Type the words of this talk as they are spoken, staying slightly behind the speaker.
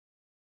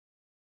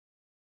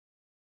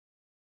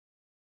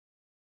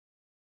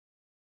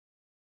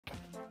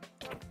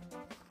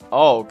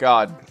Oh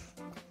god.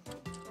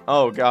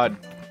 Oh god.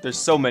 There's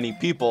so many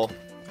people.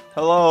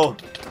 Hello.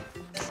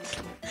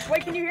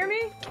 Wait, can you hear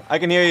me? I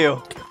can hear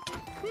you.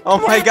 Oh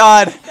my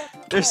god.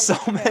 There's so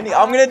many.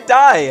 I'm gonna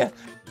die.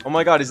 Oh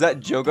my god, is that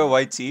Joga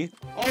YT?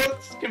 Oh,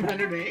 it's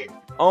Commander Nate.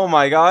 Oh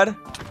my god.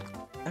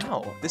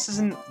 Ow. This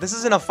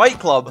isn't a fight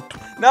club.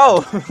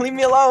 No, leave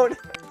me alone.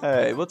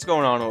 Hey, what's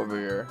going on over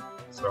here?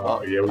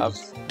 So, yeah, Have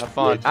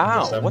fun.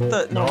 Ow, what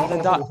the? No,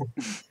 the dot.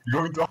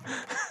 You're going to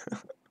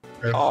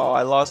Oh,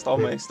 I lost all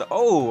my stuff.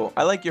 Oh,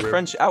 I like your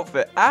French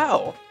outfit.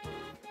 Ow.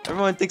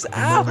 Everyone thinks,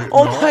 ow.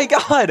 Oh my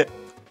god.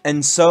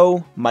 And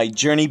so, my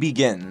journey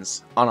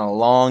begins on a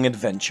long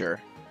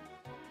adventure.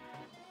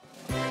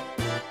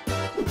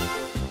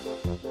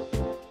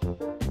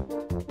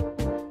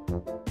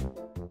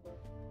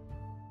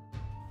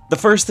 The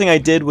first thing I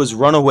did was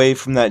run away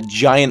from that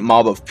giant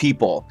mob of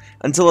people,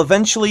 until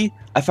eventually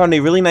I found a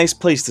really nice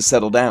place to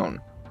settle down.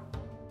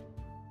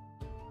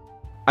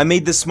 I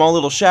made this small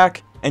little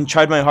shack and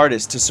tried my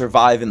hardest to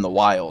survive in the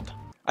wild.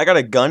 I got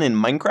a gun in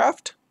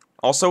Minecraft.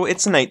 Also,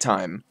 it's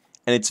nighttime,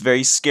 and it's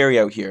very scary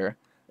out here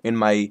in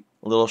my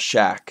little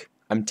shack.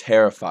 I'm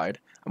terrified.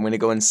 I'm gonna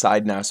go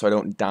inside now so I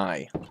don't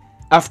die.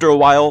 After a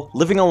while,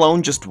 living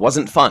alone just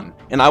wasn't fun,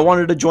 and I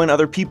wanted to join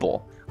other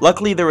people.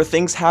 Luckily, there were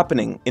things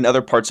happening in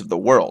other parts of the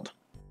world.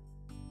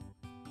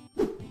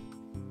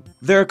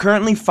 There are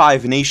currently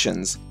 5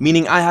 nations,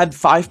 meaning I had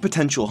 5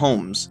 potential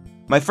homes.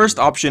 My first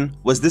option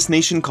was this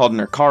nation called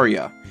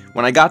Nercaria.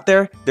 When I got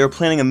there, they were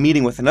planning a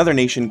meeting with another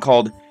nation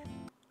called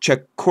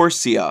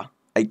Chekorsia.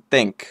 I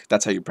think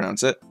that's how you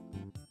pronounce it.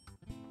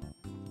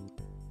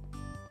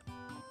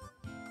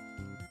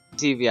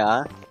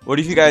 TVA. What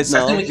if you guys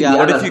No, yeah,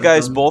 what if you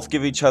guys both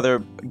give each other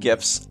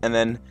gifts and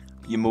then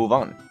you move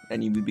on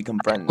and you become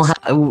friends?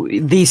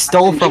 They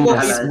stole from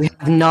us. We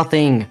have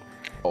nothing.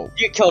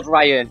 You killed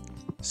Ryan.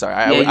 Sorry,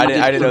 I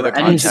didn't know the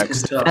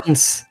context.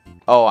 Defense.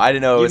 Oh, I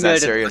didn't know it You was that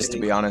murdered serious, to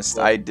Ryan. be honest.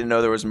 I didn't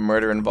know there was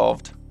murder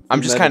involved. I'm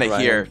You just kind of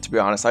murdered here, Ryan. to be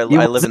honest. I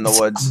live in the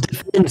woods.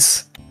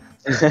 Defense.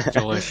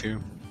 Joel issue.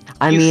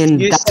 I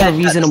mean, that's a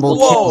reasonable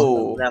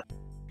kill. Whoa!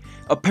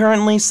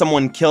 Apparently,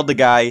 someone killed a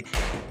guy,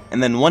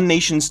 and then one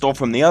nation stole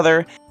from the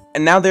other,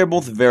 and now they're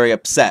both very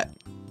upset.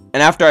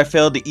 And after I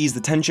failed to ease the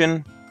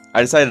tension,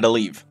 I decided to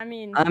leave. I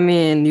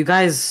mean, you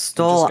guys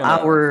stole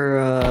gonna-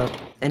 our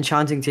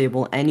enchanting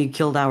table, and you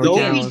killed our No,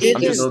 cows. we didn't.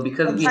 I'm just-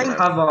 because we I'm have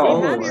trying- our They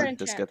own. have your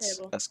This enchant gets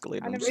table.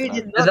 escalated. I I'm never just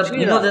did not- not There's a, do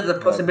you know, that. there's a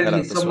Head possibility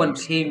out this someone way.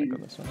 came. Go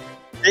this way.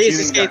 Nate is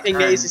Shooting that escaping,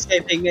 Nate time. is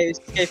escaping, Nate is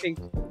escaping.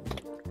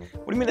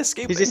 What do you mean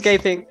escaping? He's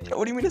escaping.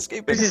 What do you mean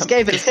escaping? He's I'm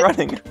escaping. just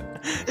running.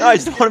 No, I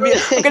just don't want to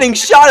be. I'm getting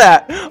shot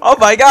at. Oh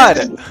my god.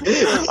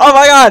 Oh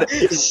my god.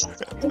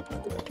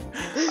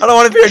 I don't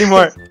want to be here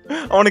anymore.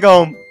 I want to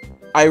go home.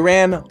 I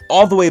ran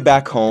all the way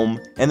back home,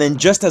 and then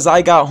just as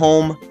I got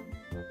home,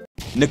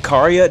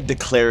 Nercaria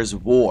declares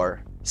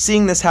war.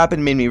 Seeing this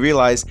happen made me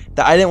realize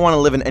that I didn't want to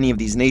live in any of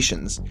these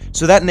nations,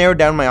 so that narrowed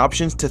down my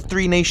options to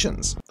 3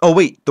 nations. Oh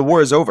wait, the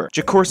war is over.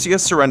 Chekorsia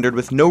surrendered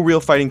with no real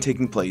fighting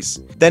taking place.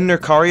 Then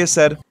Nercaria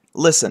said,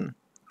 listen,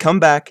 come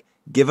back,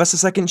 give us a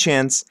second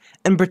chance,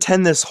 and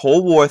pretend this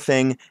whole war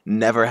thing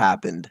never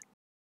happened.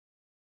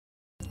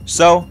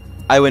 So,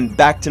 I went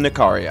back to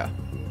Nercaria.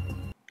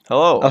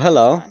 Hello. Oh,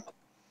 hello.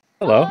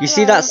 Hello. You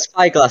see that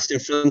spyglass in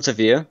front of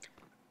you?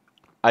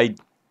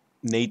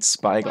 Nate's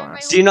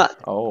spyglass. Do you not?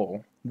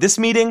 Oh. This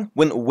meeting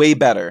went way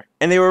better,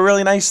 and they were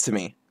really nice to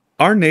me.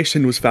 Our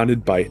nation was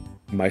founded by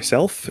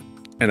myself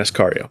and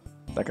Ascario.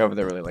 That guy over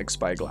there really likes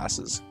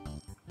spyglasses.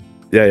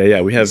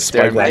 Yeah. We have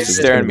Staring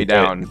spyglasses. me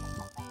down.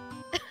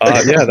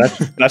 Yeah,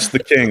 that's the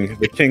king.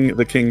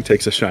 The king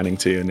takes a shining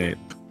to you, Nate.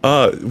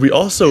 We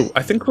also,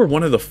 I think we're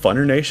one of the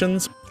funner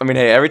nations. I mean,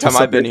 hey, every time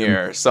What's I've been up,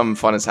 here, some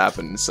fun has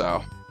happened,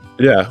 so.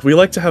 Yeah, we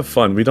like to have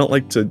fun. We don't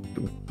like to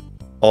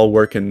all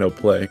work and no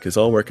play, because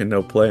all work and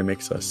no play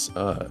makes us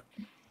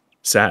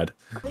sad.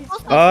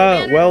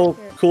 Well,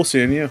 cool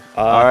seeing you.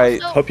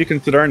 Alright. Hope you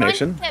consider our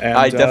nation. And,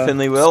 I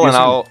definitely will, see and you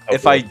I'll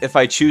soon, if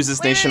I choose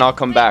this nation, I'll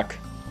come back.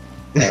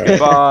 hopefully.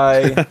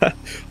 Bye.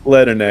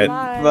 Later, Nate.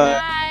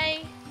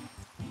 Bye.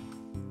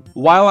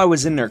 While I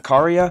was in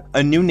Nercaria,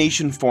 a new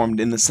nation formed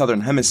in the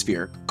southern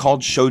hemisphere,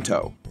 called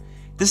Shoto.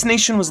 This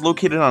nation was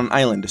located on an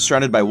island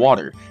surrounded by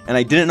water, and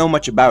I didn't know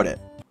much about it.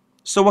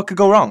 So what could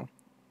go wrong?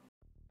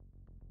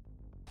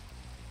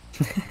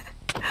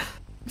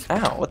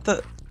 Ow, what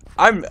the?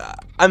 I'm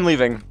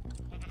leaving.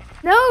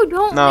 No,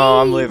 don't No,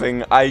 leave. I'm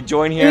leaving. I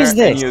join here, Who's and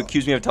this? you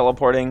accuse me of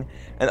teleporting,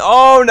 and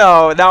oh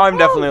no, now I'm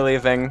definitely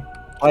leaving.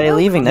 Why are you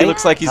leaving, He Nate?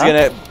 looks like he's Huh?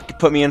 gonna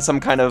put me in some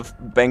kind of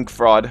bank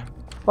fraud.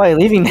 Why are you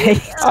leaving,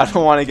 Nate? I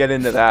don't want to get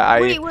into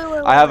that. Wait,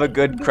 I have a wait.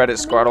 good credit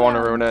score. I don't want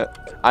to ruin it.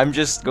 I'm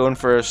just going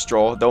for a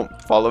stroll. Don't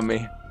follow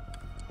me.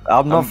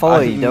 I'm not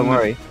following you, don't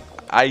worry.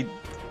 I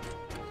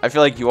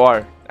feel like you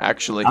are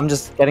actually. I'm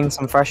just getting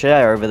some fresh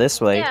air over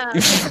this way. Yeah.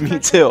 Me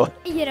too.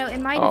 You know,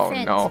 in my Oh,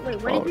 defense. no.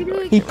 Wait, what Oh, did you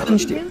no. do? He again? What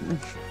punched did you. do?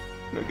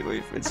 No, get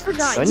away from I it.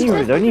 forgot.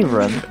 Don't you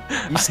run.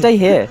 You stay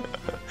here.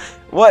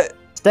 What?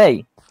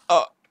 Stay.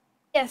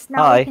 Yes,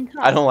 now Hi. I can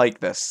talk. I don't like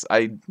this.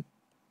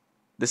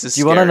 This is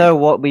Do you want to scary. know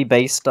what we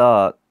based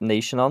our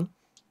nation on?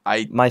 My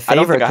I don't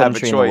favorite think I have a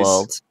country in the choice.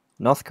 world,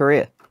 North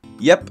Korea.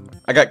 Yep,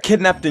 I got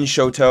kidnapped in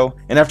Shoto,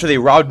 and after they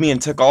robbed me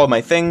and took all of my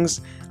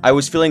things, I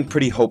was feeling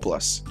pretty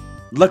hopeless.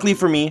 Luckily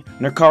for me,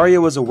 Nerkaria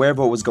was aware of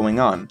what was going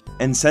on,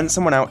 and sent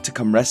someone out to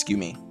come rescue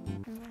me.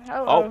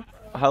 Hello.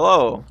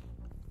 Hello.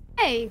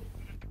 Hey.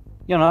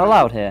 You're not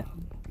allowed here.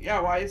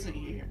 Yeah, why isn't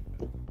he here?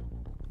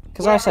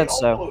 Because I said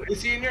so. Oh,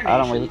 is he in your I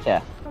don't nation? really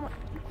care.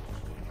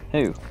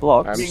 Who?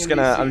 Blocks? I'm Being just in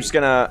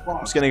gonna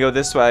DC. go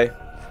this way.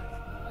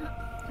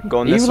 I'm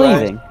going Are you this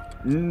leaving?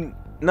 way.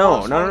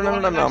 No, I'm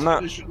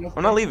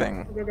not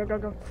leaving. Go, go, go,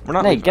 go. We're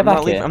not Nate, leaving. get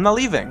back here. I'm not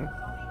leaving.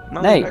 I'm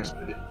not Nate.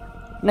 leaving.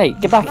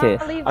 Nate, get back here.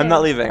 I'm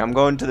not leaving. I'm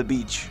going to the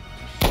beach.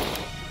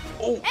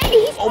 Oh,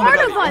 Hey, he's oh my part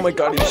god! of us. Oh my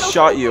god! He Okay,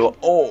 shot okay, you. okay.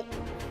 Oh.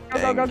 Go,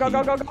 dang, go, go, he-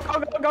 go, go, go, go,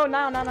 go, go,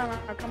 no, no,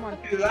 come on.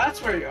 Dude,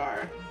 that's where you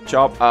are.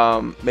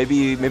 Chop.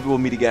 Maybe we'll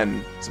meet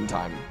again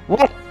sometime.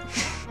 What?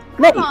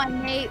 Nate, Come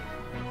on, Nate.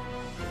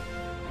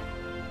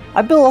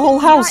 I built a whole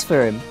house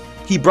for him.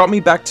 He brought me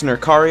back to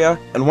Nerkaria,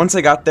 and once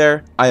I got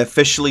there, I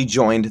officially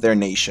joined their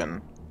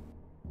nation.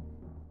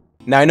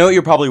 Now I know what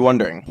you're probably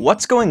wondering,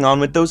 what's going on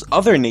with those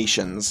other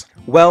nations?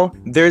 Well,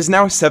 there's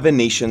now 7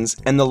 nations,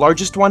 and the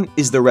largest one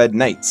is the Red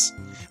Knights.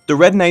 The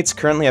Red Knights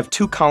currently have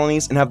 2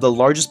 colonies and have the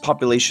largest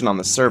population on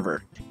the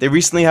server. They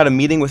recently had a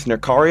meeting with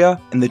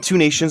Nerkaria, and the 2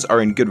 nations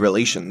are in good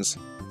relations.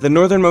 The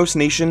northernmost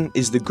nation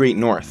is the Great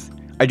North.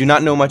 I do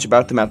not know much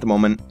about them at the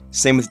moment,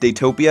 same with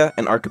Daytopia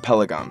and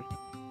Archipelagon.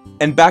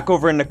 And back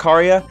over in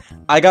Nerkaria,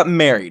 I got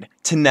married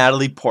to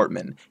Natalie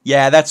Portman.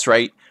 Yeah, that's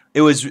right.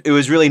 It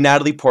was really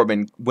Natalie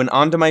Portman. Went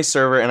onto my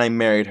server and I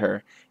married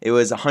her. It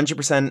was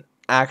 100%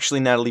 actually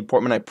Natalie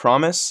Portman, I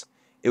promise.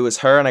 It was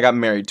her and I got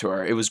married to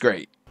her. It was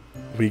great.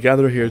 We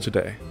gather here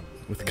today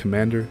with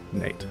Commander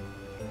Nate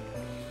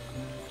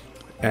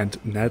and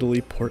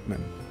Natalie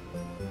Portman.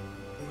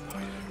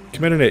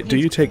 Commander Nate, do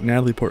you take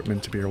Natalie Portman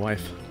to be your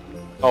wife?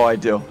 Oh, I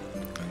do.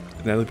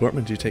 Natalie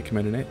Portman, do you take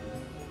Commander Nate?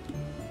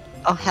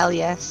 Oh, hell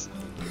yes.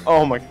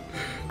 Oh my.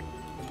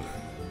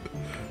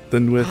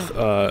 Then with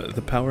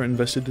the power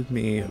invested in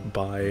me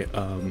by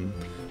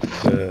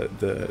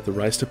the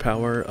Rise to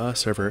Power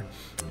server,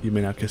 you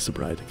may now kiss the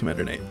bride,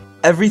 Commander Nate.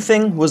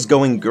 Everything was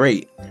going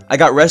great. I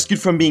got rescued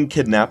from being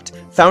kidnapped,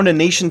 found a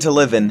nation to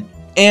live in,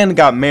 and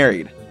got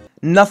married.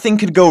 Nothing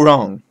could go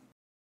wrong.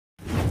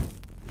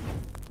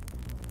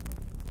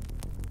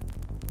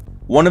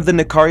 One of the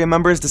Nerkaria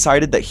members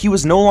decided that he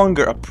was no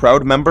longer a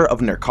proud member of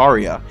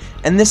Nerkaria,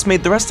 and this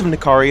made the rest of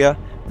Nerkaria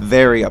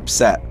very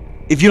upset.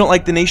 If you don't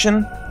like the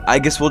nation, I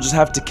guess we'll just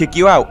have to kick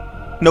you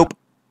out. Nope.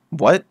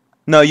 What?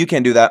 No, you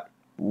can't do that.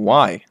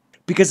 Why?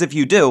 Because if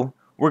you do,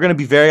 we're gonna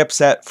be very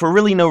upset for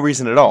really no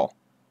reason at all.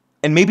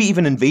 And maybe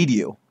even invade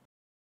you.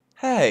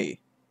 Hey.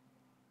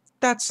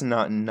 That's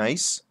not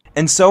nice.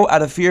 And so,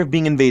 out of fear of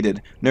being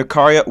invaded,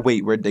 Nerkaria—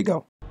 wait, where'd they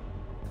go?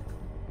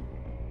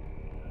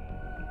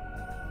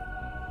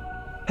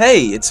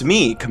 Hey, it's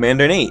me,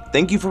 Commander Nate.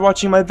 Thank you for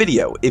watching my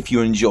video. If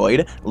you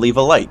enjoyed, leave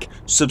a like,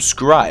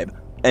 subscribe,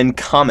 and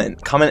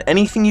comment. Comment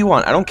anything you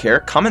want. I don't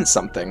care. Comment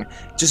something.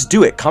 Just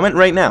do it. Comment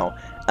right now.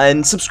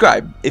 And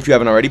subscribe if you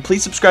haven't already.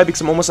 Please subscribe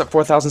because I'm almost at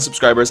 4,000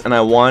 subscribers and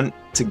I want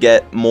to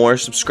get more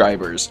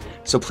subscribers.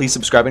 So please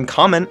subscribe and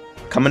comment.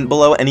 Comment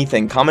below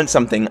anything. Comment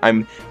something.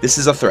 This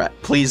is a threat.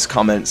 Please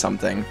comment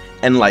something.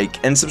 And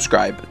like and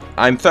subscribe.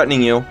 I'm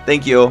threatening you.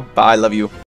 Thank you. Bye. Love you.